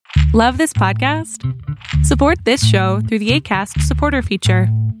Love this podcast? Support this show through the Acast supporter feature.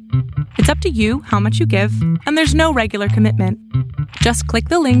 It's up to you how much you give, and there's no regular commitment. Just click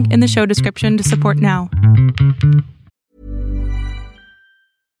the link in the show description to support now.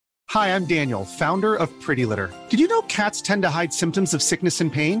 Hi, I'm Daniel, founder of Pretty Litter. Did you know cats tend to hide symptoms of sickness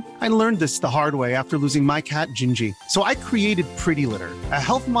and pain? I learned this the hard way after losing my cat, Gingy. So I created Pretty Litter, a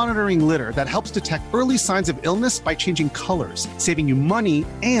health monitoring litter that helps detect early signs of illness by changing colors, saving you money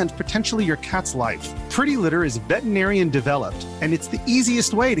and potentially your cat's life. Pretty Litter is veterinarian developed, and it's the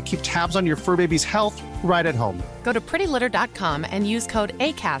easiest way to keep tabs on your fur baby's health right at home. Go to prettylitter.com and use code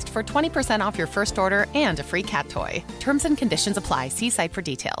ACAST for 20% off your first order and a free cat toy. Terms and conditions apply. See site for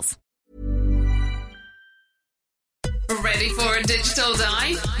details. Ready for a digital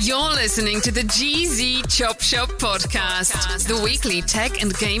dive? You're listening to the GZ Chop Shop podcast, the weekly tech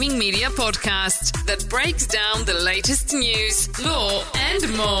and gaming media podcast that breaks down the latest news, lore,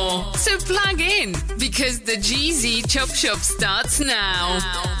 and more. So plug in, because the GZ Chop Shop starts now.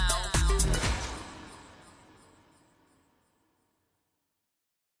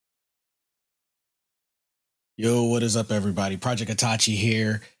 Yo, what is up, everybody? Project Itachi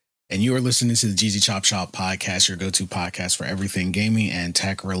here, and you are listening to the GZ Chop Shop podcast, your go-to podcast for everything gaming and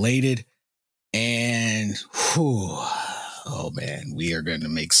tech related. And, oh man, we are going to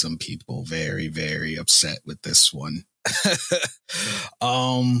make some people very, very upset with this one.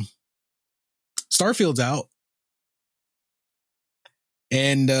 Starfield's out,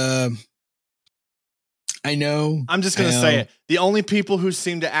 and I know. I'm just going to say it. The only people who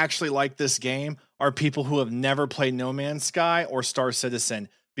seem to actually like this game are people who have never played No Man's Sky or Star Citizen,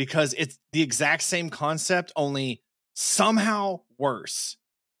 because it's the exact same concept, only somehow worse.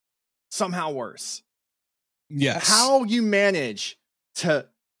 Somehow worse. Yes. How you manage to,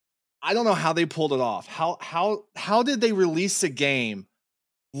 I don't know how they pulled it off. How did they release a game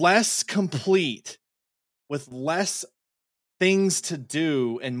less complete with less things to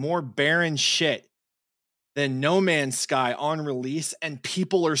do and more barren shit than No Man's Sky on release, and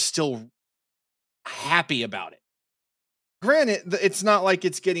people are still happy about it? Granted, it's not like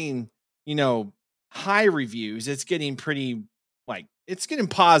it's getting, high reviews. It's getting it's getting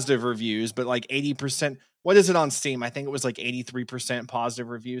positive reviews, but like 80%. What is it on Steam? I think it was like 83% positive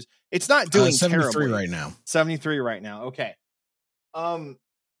reviews. It's not doing 73 terribly right now. 73 right now. Okay. But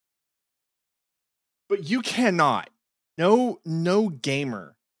you cannot. No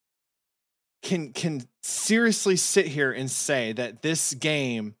gamer can seriously sit here and say that this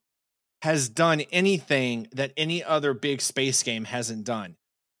game has done anything that any other big space game hasn't done.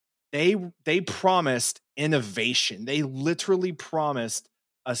 They promised innovation. They literally promised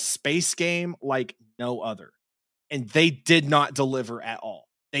a space game like no other, and they did not deliver at all.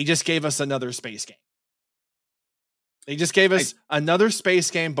 They just gave us another space game. They just gave us another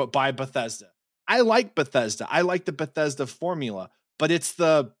space game, but by Bethesda. I like Bethesda. I like the Bethesda formula, but it's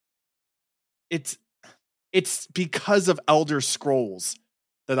because of Elder Scrolls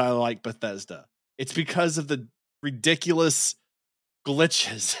that I like Bethesda. It's because of the ridiculous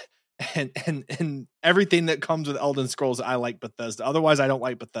glitches and everything that comes with Elder Scrolls that I like Bethesda. Otherwise, I don't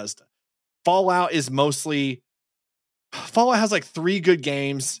like Bethesda. Fallout has like 3 good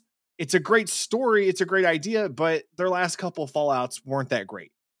games. It's a great story. It's a great idea, but their last couple of Fallouts weren't that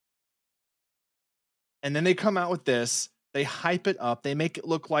great. And then they come out with this. They hype it up. They make it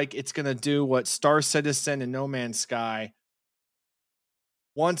look like it's going to do what Star Citizen and No Man's Sky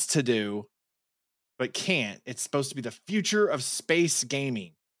wants to do, but can't. It's supposed to be the future of space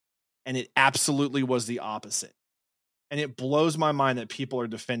gaming. And it absolutely was the opposite. And it blows my mind that people are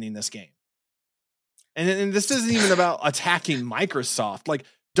defending this game. And this isn't even about attacking Microsoft. Like,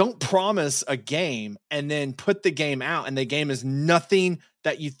 don't promise a game and then put the game out, and the game is nothing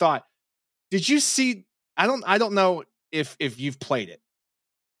that you thought. Did you see? I don't know if you've played it.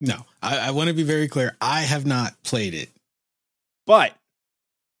 No, I want to be very clear. I have not played it. But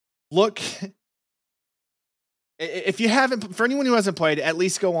look, if you haven't, for anyone who hasn't played it, at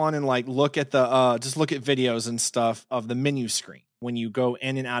least go on and look at just look at videos and stuff of the menu screen when you go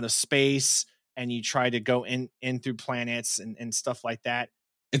in and out of space and you try to go in through planets and stuff like that.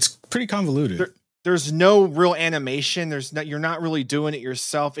 It's pretty convoluted. There's no real animation. You're not really doing it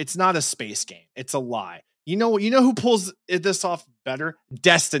yourself. It's not a space game. It's a lie. You know who pulls this off better?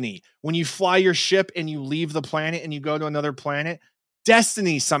 Destiny. When you fly your ship and you leave the planet and you go to another planet,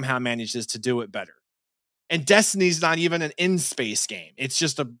 Destiny somehow manages to do it better. And Destiny's not even an in-space game. It's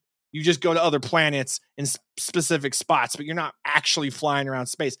just you just go to other planets in specific spots, but you're not actually flying around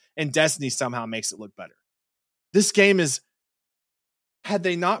space. And Destiny somehow makes it look better. This game had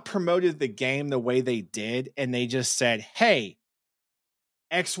they not promoted the game the way they did, and they just said, hey,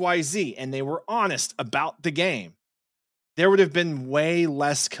 XYZ, and they were honest about the game, there would have been way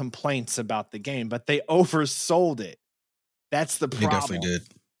less complaints about the game, but they oversold it. That's the problem. They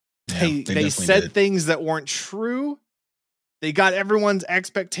definitely did. Yeah, they said things that weren't true. They got everyone's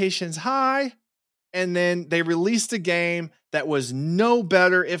expectations high, and then they released a game that was no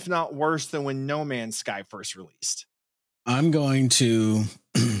better, if not worse, than when No Man's Sky first released.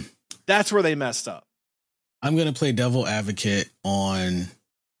 That's where they messed up. I'm going to play devil advocate on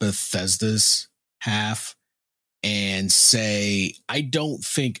Bethesda's half and say, I don't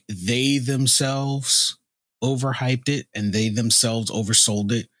think they themselves overhyped it and they themselves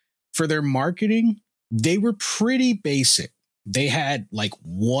oversold it. For their marketing, they were pretty basic. They had like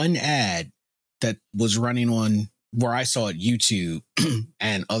one ad that was running on where I saw it, YouTube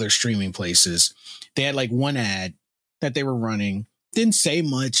and other streaming places. They had like one ad that they were running. Didn't say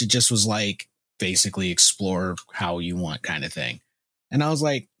much. It just was like basically explore how you want kind of thing. And I was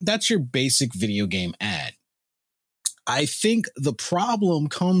like, that's your basic video game ad. I think the problem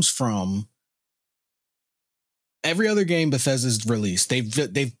comes from every other game Bethesda's released.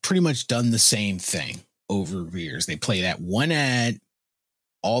 They've pretty much done the same thing over years. They play that one ad.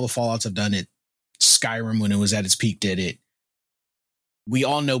 All the Fallouts have done it. Skyrim, when it was at its peak, did it. We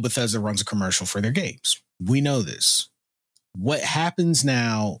all know Bethesda runs a commercial for their games. We know this. What happened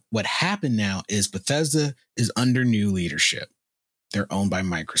now is Bethesda is under new leadership. They're owned by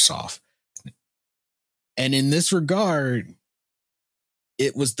Microsoft. And in this regard,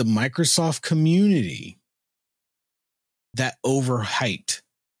 it was the Microsoft community that overhyped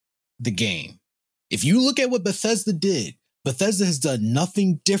the game. If you look at what Bethesda did, Bethesda has done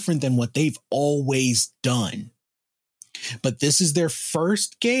nothing different than what they've always done. But this is their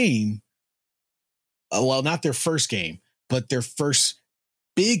first game. Well, not their first game, but their first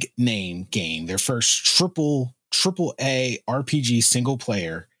big name game, their first triple A RPG single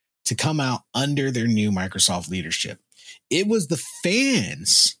player to come out under their new Microsoft leadership. It was the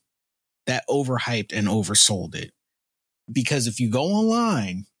fans that overhyped and oversold it. Because if you go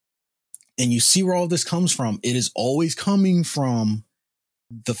online and you see where all this comes from, it is always coming from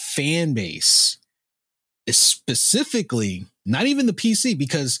the fan base, specifically, not even the PC,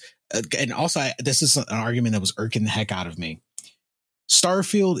 because, and also this is an argument that was irking the heck out of me.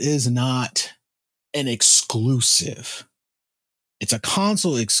 Starfield is not an exclusive. It's a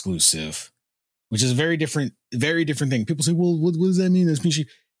console exclusive, which is a very different thing. People say, well, what does that mean?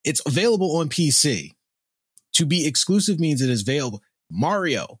 It's available on PC. To be exclusive means it is available.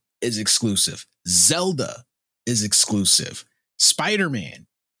 Mario is exclusive. Zelda is exclusive. Spider-Man,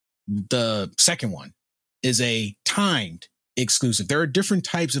 the second one, is a timed exclusive. There are different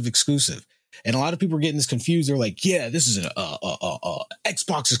types of exclusive. And a lot of people are getting this confused. They're like, yeah, this is an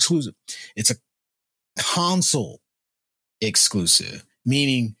Xbox exclusive. It's a console exclusive,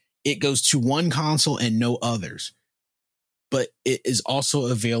 meaning it goes to one console and no others. But it is also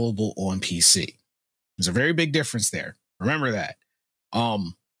available on PC. There's a very big difference there. Remember that.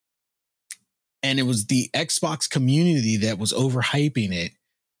 And it was the Xbox community that was overhyping it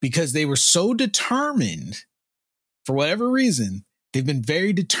because they were so determined, for whatever reason, they've been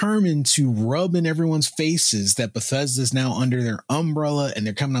very determined to rub in everyone's faces that Bethesda is now under their umbrella and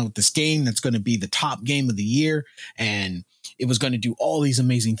they're coming out with this game that's going to be the top game of the year. And it was going to do all these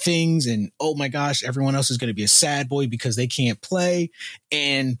amazing things. And oh my gosh, everyone else is going to be a sad boy because they can't play.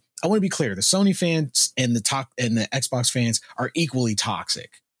 And I want to be clear, the Sony fans and the Xbox fans are equally toxic.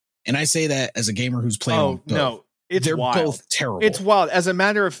 And I say that as a gamer who's played on both. No, they're wild. Both terrible. It's wild. As a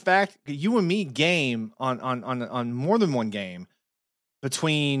matter of fact, you and me game on more than one game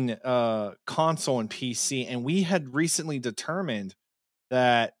between console and PC, and we had recently determined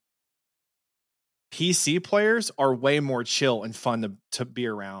that PC players are way more chill and fun to be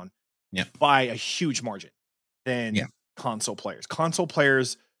around by a huge margin than console players. Console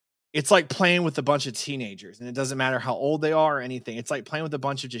players, it's like playing with a bunch of teenagers, and it doesn't matter how old they are or anything. It's like playing with a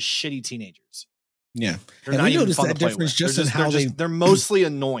bunch of just shitty teenagers. Yeah. They're not even fun to play with. They're mostly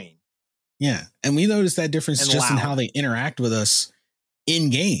annoying. Yeah. And we noticed that difference just in how they interact with us in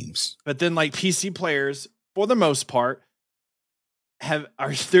games. But then like PC players, for the most part,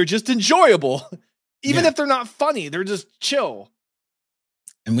 they're just enjoyable. Even if they're not funny, they're just chill.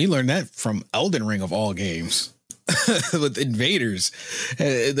 And we learned that from Elden Ring of all games. With invaders,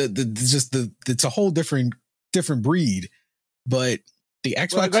 it's a whole different breed. But the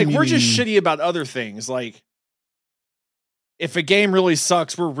Xbox community, we're just shitty about other things. Like if a game really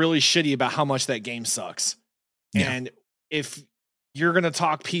sucks, we're really shitty about how much that game sucks. Yeah. And if you're gonna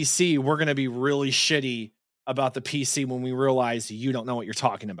talk PC, we're gonna be really shitty about the PC when we realize you don't know what you're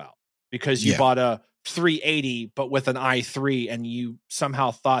talking about because you bought a 380, but with an i3, and you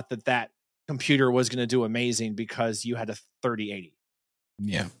somehow thought that computer was going to do amazing because you had a 3080.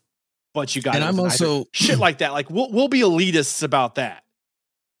 Yeah. But you got and it. I'm also shit like that. Like we'll be elitists about that.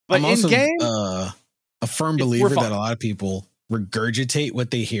 But I'm also in game, a firm believer that a lot of people regurgitate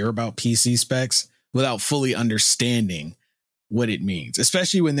what they hear about PC specs without fully understanding what it means,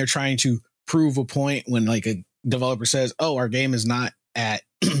 especially when they're trying to prove a point. When like a developer says, "Oh, our game is not at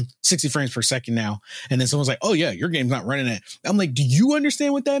 60 frames per second now," and then someone's like, "Oh yeah, your game's not running it." I'm like, "Do you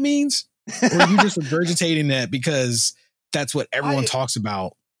understand what that means, or are you just regurgitating that because that's what everyone talks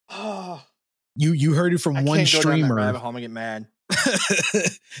about?" You heard it from one streamer. I'm gonna get mad.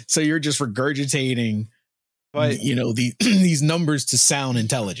 So you're just regurgitating, but these numbers to sound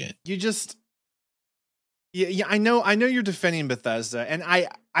intelligent. You just, yeah. I know you're defending Bethesda, and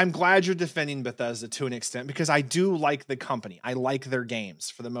I'm glad you're defending Bethesda to an extent, because I do like the company. I like their games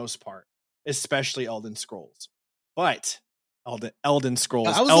for the most part, especially Elden Scrolls. But Elden Scrolls.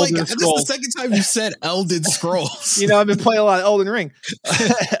 I was this is the second time you said Elden Scrolls. I've been playing a lot of Elden Ring.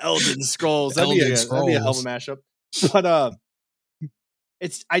 Elden Scrolls. That'd be a hell of a mashup. But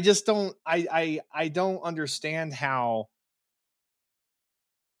I don't understand how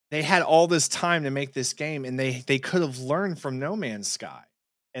they had all this time to make this game, and they could have learned from No Man's Sky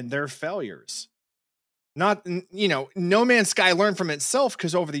and their failures. Not, No Man's Sky learned from itself,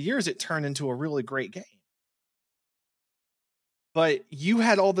 because over the years it turned into a really great game. But you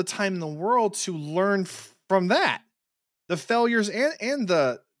had all the time in the world to learn from that, the failures and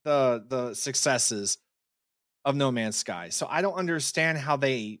the successes of No Man's Sky. So I don't understand how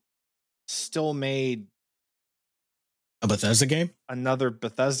they still made a Bethesda game, another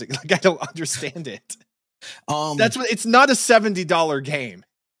Bethesda. Like, I don't understand it. That's what it's not a $70 game.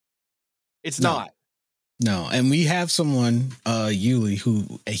 It's not. No, and we have someone, Yuli,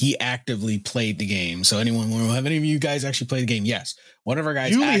 who he actively played the game. So have any of you guys actually played the game? Yes. One of our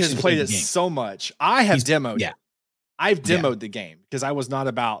guys Yuli has played it so much. I have demoed it. I've demoed the game because I was not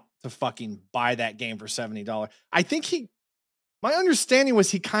about to fucking buy that game for $70. I think my understanding was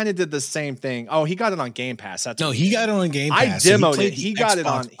he kind of did the same thing. Oh, he got it on Game Pass. He got it on Game Pass. I demoed it. He got it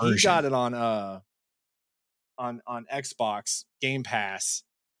on Xbox Game Pass.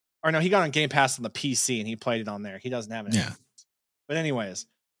 Or no, he got on Game Pass on the PC, and he played it on there. He doesn't have it. Yeah. But anyways,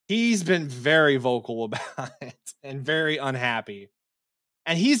 he's been very vocal about it and very unhappy.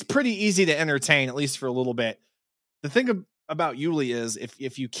 And he's pretty easy to entertain, at least for a little bit. The thing about Yuli is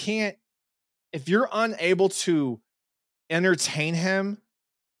if you're unable to entertain him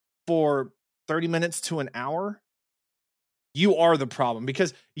for 30 minutes to an hour, you are the problem,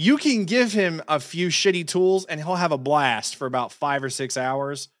 because you can give him a few shitty tools and he'll have a blast for about 5 or 6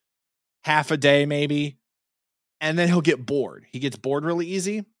 hours, half a day maybe, and then he'll get bored. He gets bored really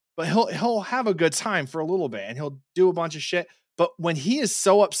easy, but he'll have a good time for a little bit and he'll do a bunch of shit. But when he is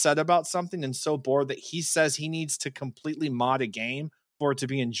so upset about something and so bored that he says he needs to completely mod a game for it to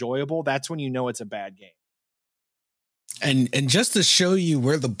be enjoyable, that's when you know it's a bad game. And just to show you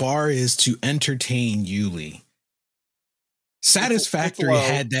where the bar is to entertain Yuli, Satisfactory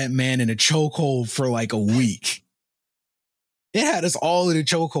had that man in a chokehold for like a week. It had us all in a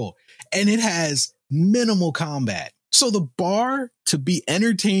chokehold, and it has minimal combat. So the bar to be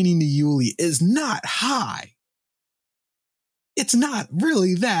entertaining to Yuli is not high. It's not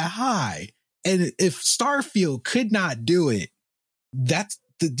really that high. And if Starfield could not do it,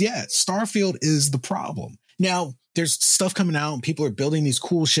 Starfield is the problem. Now, there's stuff coming out and people are building these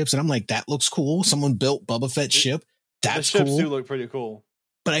cool ships, and I'm like, that looks cool. Someone built Boba Fett's ship. That's cool. The ships do look pretty cool.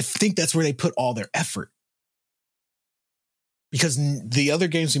 But I think that's where they put all their effort. Because the other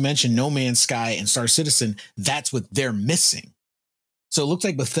games we mentioned, No Man's Sky and Star Citizen, that's what they're missing. So it looks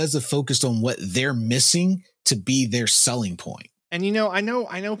like Bethesda focused on what they're missing to be their selling point. And I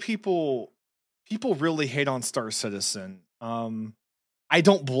know people really hate on Star Citizen. I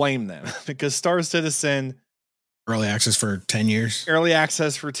don't blame them, because Star Citizen, early access for 10 years. Early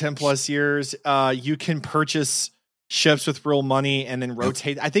access for 10 plus years. You can purchase ships with real money and then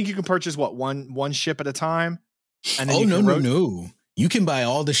rotate. I think you can purchase one ship at a time. And then no. You can buy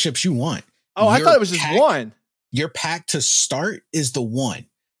all the ships you want. Oh, I thought it was just one. Your pack to start is the one.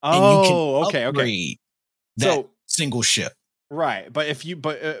 Oh, and you can upgrade that single ship. Right, but if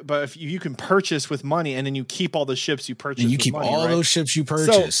you can purchase with money, and then you keep all the ships you purchase, and you keep all those ships you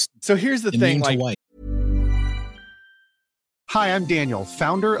purchase. So here's the thing, like, Hi, I'm Daniel,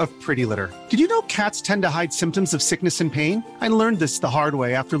 founder of Pretty Litter. Did you know cats tend to hide symptoms of sickness and pain? I learned this the hard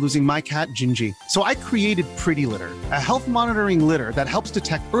way after losing my cat, Gingy. So I created Pretty Litter, a health monitoring litter that helps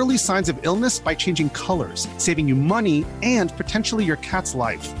detect early signs of illness by changing colors, saving you money and potentially your cat's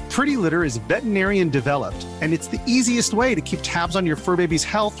life. Pretty Litter is veterinarian developed, and it's the easiest way to keep tabs on your fur baby's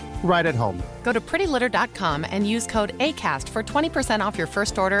health right at home. Go to prettylitter.com and use code ACAST for 20% off your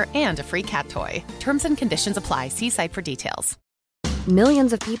first order and a free cat toy. Terms and conditions apply. See site for details.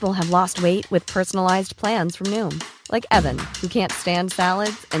 Millions of people have lost weight with personalized plans from Noom. Like Evan, who can't stand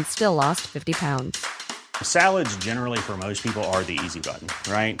salads and still lost 50 pounds. Salads generally for most people are the easy button,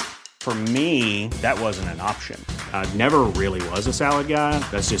 right? For me, that wasn't an option. I never really was a salad guy.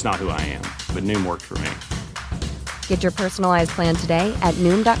 That's just not who I am. But Noom worked for me. Get your personalized plan today at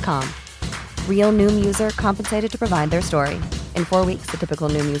Noom.com. Real Noom user compensated to provide their story. In 4 weeks, the typical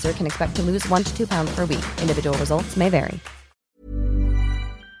Noom user can expect to lose 1 to 2 pounds per week. Individual results may vary.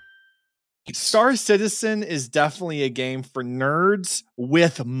 Star Citizen is definitely a game for nerds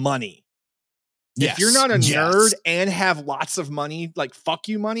with money. Yes. If you're not a nerd and have lots of money, like fuck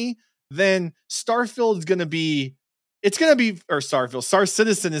you money, then Starfield is going to be, Star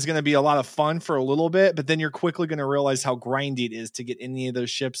Citizen is going to be a lot of fun for a little bit, but then you're quickly going to realize how grindy it is to get any of those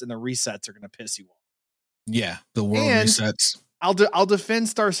ships, and the resets are going to piss you off. Yeah, the world resets. I'll defend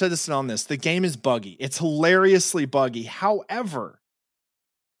Star Citizen on this. The game is buggy. It's hilariously buggy. However,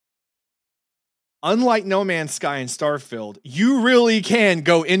 unlike No Man's Sky and Starfield, you really can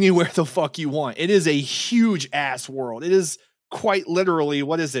go anywhere the fuck you want. It is a huge ass world. It is quite literally,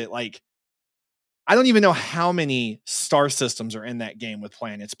 what is it? Like, I don't even know how many star systems are in that game with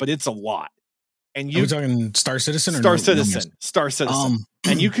planets, but it's a lot. And Are we talking Star Citizen? Star Citizen.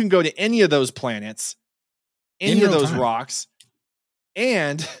 And you can go to any of those planets, any of those rocks,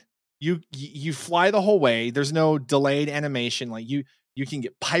 and you fly the whole way. There's no delayed animation. Like you can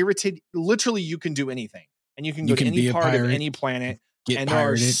get pirated. Literally, you can do anything. And you can go to any part of any planet. And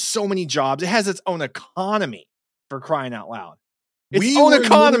there are so many jobs. It has its own economy, for crying out loud. Its own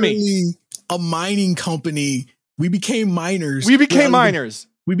economy. A mining company. We became miners.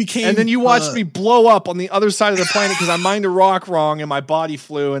 And then you watched me blow up on the other side of the planet because I mined a rock wrong and my body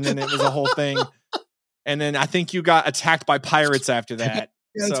flew, and then it was a whole thing. And then I think you got attacked by pirates after that.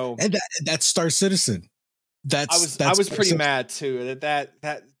 That's Star Citizen. I was pretty mad too.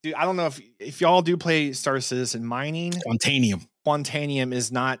 That dude, I don't know if y'all do play Star Citizen. Mining Quantanium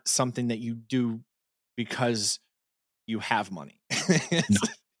is not something that you do because you have money.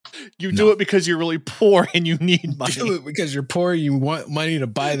 You do it because you're really poor and you need money. Do it because you're poor. You want money to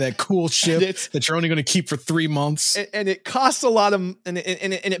buy that cool ship that you're only going to keep for 3 months. And it costs a lot of, and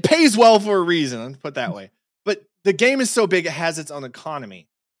it pays well for a reason. Let's put it that way. But the game is so big, it has its own economy.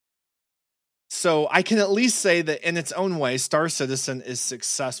 So I can at least say that in its own way, Star Citizen is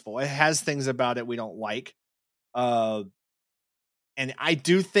successful. It has things about it we don't like. And I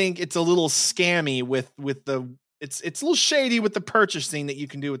do think it's a little scammy with the, it's a little shady with the purchasing that you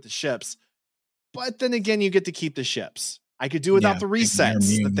can do with the ships. But then again, you get to keep the ships. I could do without the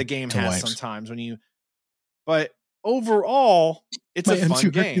resets that the game has sometimes but overall, it's a fun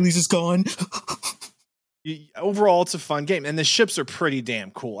game. Hercules is gone. Overall, it's a fun game, and the ships are pretty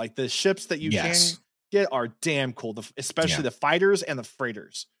damn cool. Like the ships that you can get are damn cool, especially the fighters and the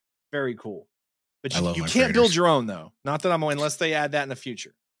freighters. Very cool. But you can't build your own though. Not that unless they add that in the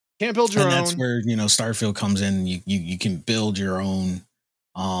future. Can't build your own. That's where Starfield comes in. You can build your own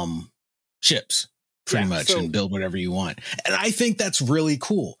ships pretty much and build whatever you want. And I think that's really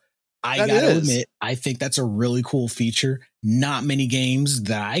cool. I gotta admit, I think that's a really cool feature. Not many games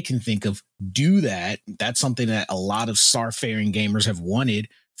that I can think of do that. That's something that a lot of starfaring gamers have wanted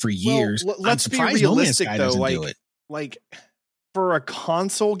for years. Let's be realistic though. Like for a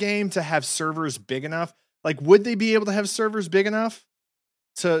console game to have servers big enough, like would they be able to have servers big enough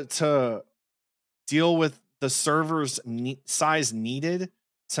to deal with the server's size needed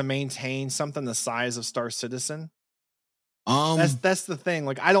to maintain something the size of Star Citizen? That's the thing.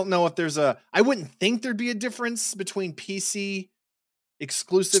 Like, I don't know if I wouldn't think there'd be a difference between PC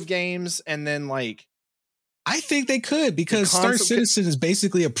exclusive games and then like. I think they could, because Star Citizen is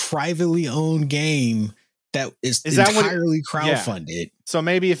basically a privately owned game that is entirely crowdfunded. Yeah. So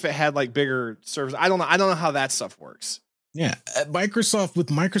maybe if it had like bigger servers, I don't know how that stuff works. Yeah.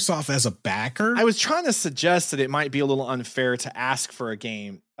 Microsoft as a backer. I was trying to suggest that it might be a little unfair to ask for a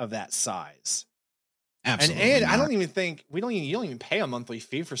game of that size. Absolutely. And I don't even think you don't even pay a monthly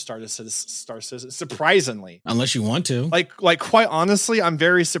fee for Star Citizen, surprisingly. Unless you want to. Like quite honestly, I'm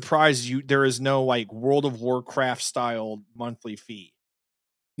very surprised there is no like World of Warcraft style monthly fee.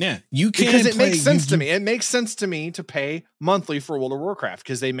 Yeah, you can because it makes sense to me. It makes sense to me to pay monthly for World of Warcraft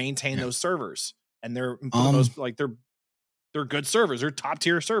because they maintain those servers, and they're for the most like they're good servers. They're top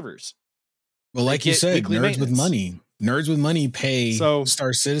tier servers. Well, like you said, nerds with money pay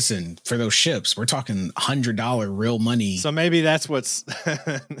Star Citizen for those ships. We're talking $100 real money. So maybe that's what's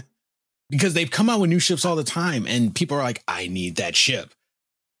because they've come out with new ships all the time, and people are like, "I need that ship."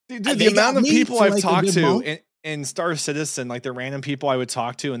 Dude, the amount of people I've talked to in Star Citizen, like the random people I would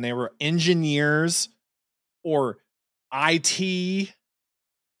talk to, and they were engineers or IT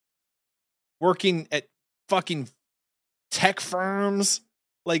working at fucking tech firms.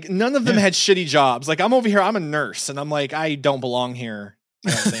 Like none of them had shitty jobs. Like I'm over here, I'm a nurse, and I'm like, I don't belong here.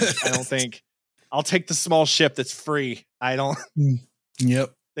 I don't think I'll take the small ship that's free. I don't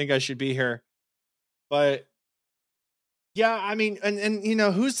think I should be here. But yeah, I mean, and you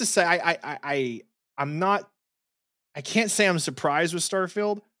know, who's to say I'm not, I can't say I'm surprised with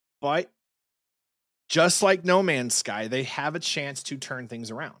Starfield, but just like No Man's Sky, they have a chance to turn things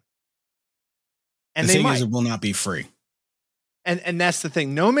around. And the thing is, it will not be free. And that's the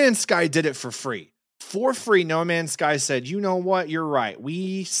thing. No Man's Sky did it for free. For free, No Man's Sky said, you know what? You're right.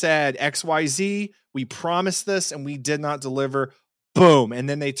 We said XYZ. We promised this and we did not deliver. Boom. And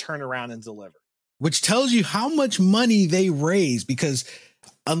then they turn around and deliver. Which tells you how much money they raise, because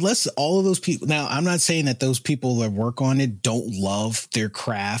unless all of those people, now I'm not saying that those people that work on it don't love their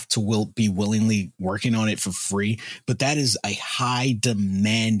craft to be willingly working on it for free, but that is a high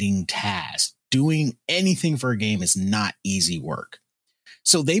demanding task. Doing anything for a game is not easy work.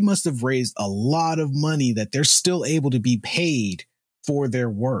 So they must have raised a lot of money that they're still able to be paid for their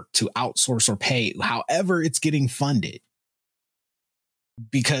work, to outsource or pay, however it's getting funded.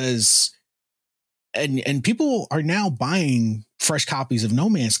 Because and people are now buying fresh copies of No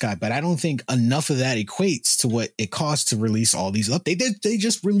Man's Sky, but I don't think enough of that equates to what it costs to release all these updates. They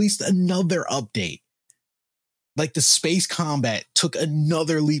just released another update. Like the space combat took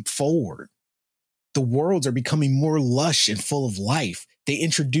another leap forward. The worlds are becoming more lush and full of life. They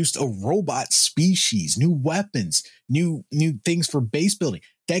introduced a robot species, new weapons, new things for base building.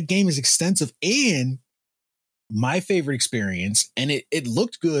 That game is extensive, and my favorite experience, and it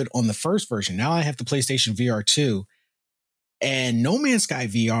looked good on the first version. Now I have the PlayStation VR 2, and No Man's Sky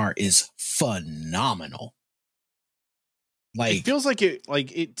VR is phenomenal. Like it feels like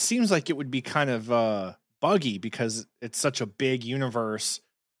it seems like it would be kind of buggy because it's such a big universe.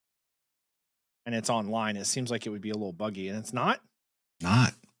 And it's online. It seems like it would be a little buggy, and it's not.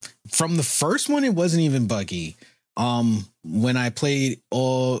 From the first one, it wasn't even buggy. When I played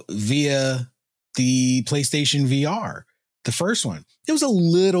via the PlayStation VR, the first one, it was a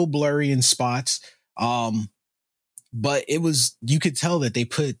little blurry in spots. But you could tell that they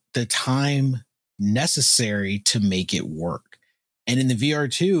put the time necessary to make it work. And in the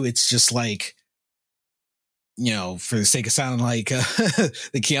VR2, it's just like, you know, for the sake of sounding like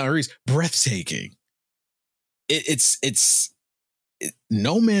the Keanu Reeves, breathtaking. It's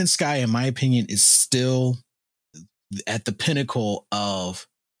No Man's Sky, in my opinion, is still at the pinnacle of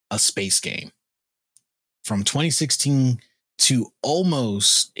a space game. From 2016 to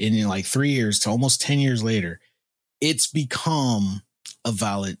almost in like 3 years to almost 10 years later, it's become a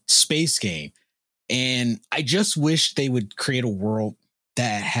valid space game. And I just wish they would create a world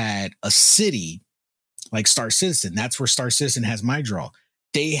that had a city like Star Citizen. That's where Star Citizen has my draw.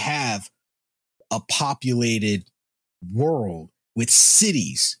 They have a populated world with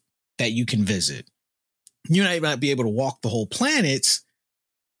cities that you can visit. You might not be able to walk the whole planet,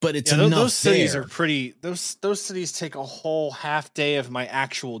 but it's enough. Those cities are pretty. Those cities take a whole half day of my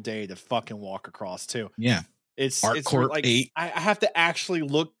actual day to fucking walk across too. Yeah, it's like 8. I have to actually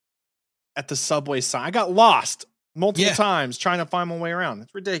look at the subway sign. I got lost multiple times trying to find my way around.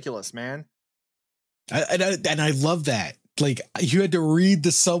 It's ridiculous, man. And I love that. Like you had to read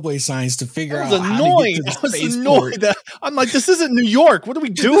the subway signs to figure out how to get to the spaceport. I'm like, this isn't New York. What are we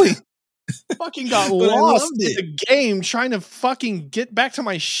doing? Fucking got lost in the game trying to fucking get back to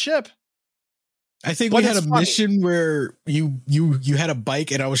my ship. I think we had a mission where you had a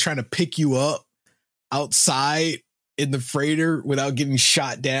bike and I was trying to pick you up outside in the freighter without getting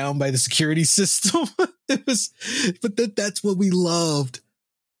shot down by the security system. That's what we loved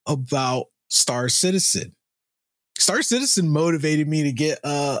about Star Citizen. Star Citizen motivated me to get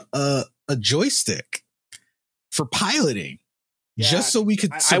a joystick for piloting, just so we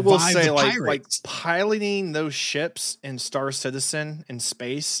could survive. I will say, like piloting those ships in Star Citizen in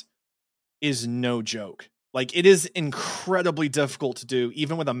space is no joke. Like it is incredibly difficult to do,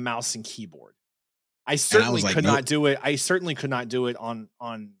 even with a mouse and keyboard. I certainly could not do it. I certainly could not do it on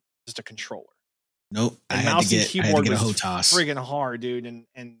just a controller. Nope. I And had mouse to and get keyboard a was HOTAS. friggin' hard, dude. And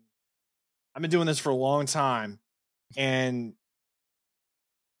I've been doing this for a long time, and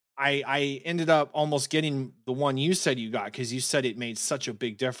I ended up almost getting the one you said you got because you said it made such a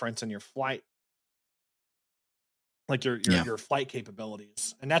big difference in your flight, like your flight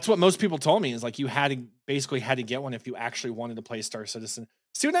capabilities. And that's what most people told me is like you basically had to get one if you actually wanted to play Star Citizen.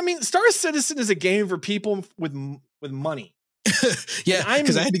 See what I mean? Star Citizen is a game for people with money. Yeah,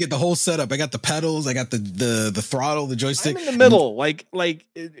 because I had to get the whole setup. I got the pedals, I got the throttle, the joystick. I'm in the middle.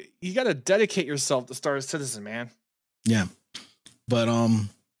 You got to dedicate yourself to Star Citizen, man. Yeah, but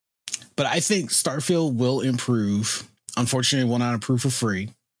I think Starfield will improve. Unfortunately, it will not improve for free.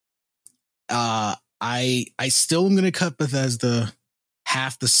 I still am going to cut Bethesda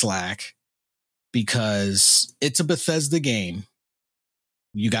half the slack because it's a Bethesda game.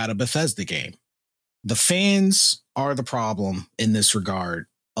 You got a Bethesda game. The fans are the problem in this regard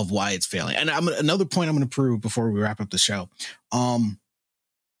of why it's failing. And another point I'm going to prove before we wrap up the show.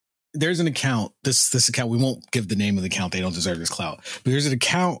 There's an account, this account, we won't give the name of the account. They don't deserve this clout, but there's an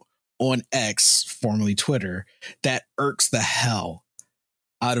account on X, formerly Twitter, that irks the hell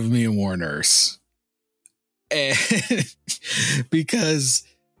out of me and Warners. And because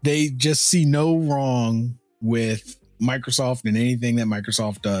they just see no wrong with Microsoft and anything that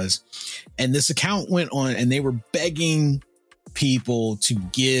Microsoft does. And this account went on and they were begging people to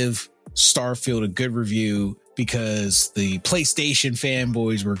give Starfield a good review because the PlayStation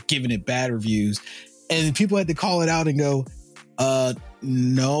fanboys were giving it bad reviews. And people had to call it out and go,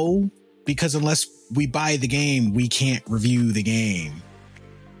 no, because unless we buy the game, we can't review the game.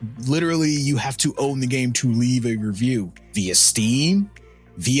 Literally, you have to own the game to leave a review via Steam,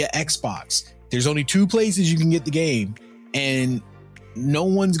 via Xbox. There's only 2 places you can get the game, and no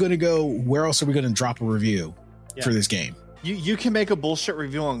one's going to go, where else are we going to drop a review for this game? You can make a bullshit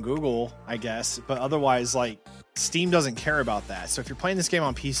review on Google, I guess, but otherwise, like, Steam doesn't care about that. So if you're playing this game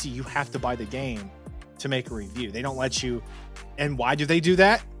on PC, you have to buy the game to make a review. They don't let you. And why do they do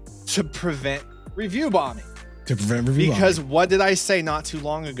that? To prevent review bombing. Because what did I say not too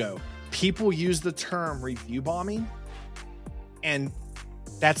long ago? People use the term review bombing, and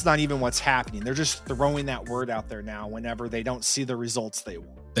that's not even what's happening. They're just throwing that word out there now whenever they don't see the results they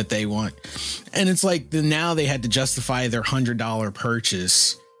want. And it's like now they had to justify their $100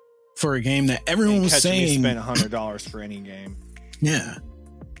 purchase for a game that everyone was saying. You spend $100 for any game. Yeah.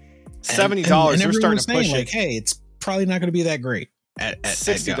 $70. And we're starting to push like, it. hey, it's probably not going to be that great. At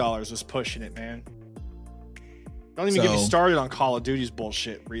 $60 was pushing it, man. Don't even get me started on Call of Duty's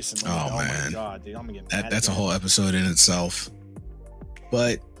bullshit recently. Oh man. My God, dude, I'm gonna get mad. That's a whole episode in itself.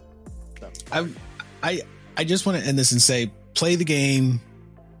 But I just want to end this and say, play the game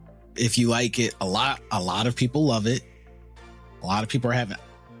if you like it. A lot of people love it. A lot of people are having,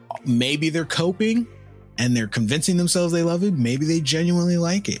 maybe they're coping and they're convincing themselves they love it. Maybe they genuinely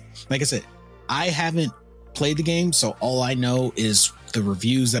like it. Like I said, I haven't played the game, so all I know is the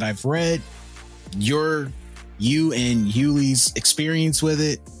reviews that I've read. You and Yuli's experience with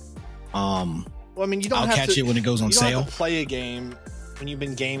it. Well, I mean, I'll catch it when it goes on sale. You don't have to play a game when you've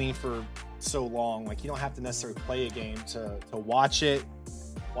been gaming for so long. Like, you don't have to necessarily play a game to watch it,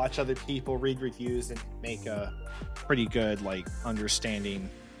 watch other people, read reviews, and make a pretty good, like, understanding,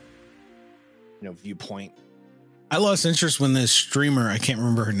 viewpoint. I lost interest when this streamer, I can't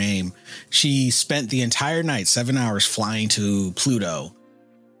remember her name, she spent the entire night, 7 hours, flying to Pluto,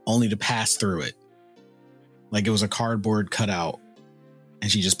 only to pass through it. Like it was a cardboard cutout,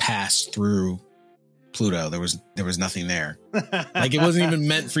 and she just passed through Pluto. There was nothing there. Like it wasn't even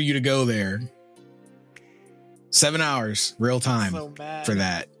meant for you to go there. 7 hours, real time for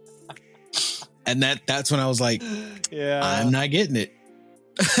that. And that's when I was like, yeah, I'm not getting it.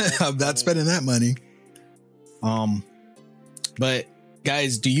 I'm not spending that money. But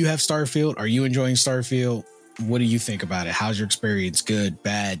guys, do you have Starfield? Are you enjoying Starfield? What do you think about it? How's your experience? Good,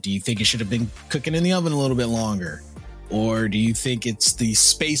 bad? Do you think it should have been cooking in the oven a little bit longer? Or do you think it's the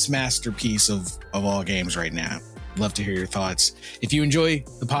space masterpiece of all games right now? Love to hear your thoughts. If you enjoy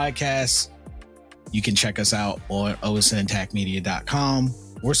the podcast, you can check us out on osntachmedia.com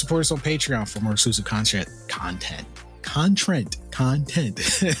or support us on Patreon for more exclusive content.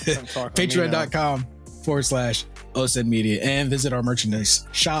 Patreon.com/OSN Media, and visit our merchandise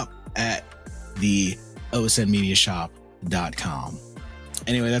shop at the osnmediashop.com.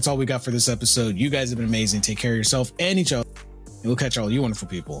 Anyway, that's all we got for this episode. You guys have been amazing. Take care of yourself and each other. And we'll catch all you wonderful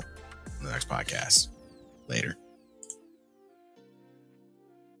people in the next podcast. Later.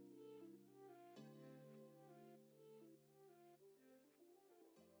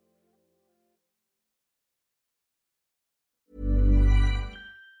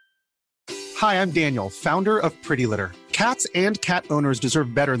 Hi, I'm Daniel, founder of Pretty Litter. Cats and cat owners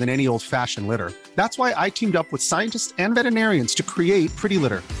deserve better than any old-fashioned litter. That's why I teamed up with scientists and veterinarians to create Pretty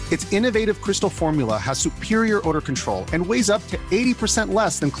Litter. Its innovative crystal formula has superior odor control and weighs up to 80%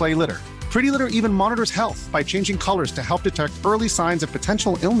 less than clay litter. Pretty Litter even monitors health by changing colors to help detect early signs of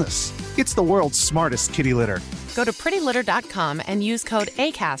potential illness. It's the world's smartest kitty litter. Go to prettylitter.com and use code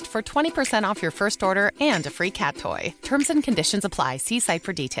ACAST for 20% off your first order and a free cat toy. Terms and conditions apply. See site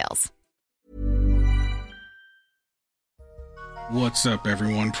for details. What's up,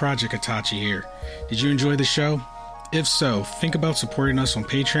 everyone? Project Itachi here. Did you enjoy the show? If so, think about supporting us on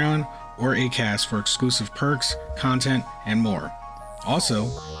Patreon or Acast for exclusive perks, content, and more. Also,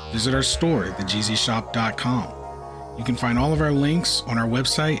 visit our store at thegzshop.com. You can find all of our links on our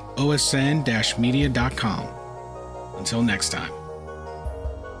website, osn-media.com. Until next time.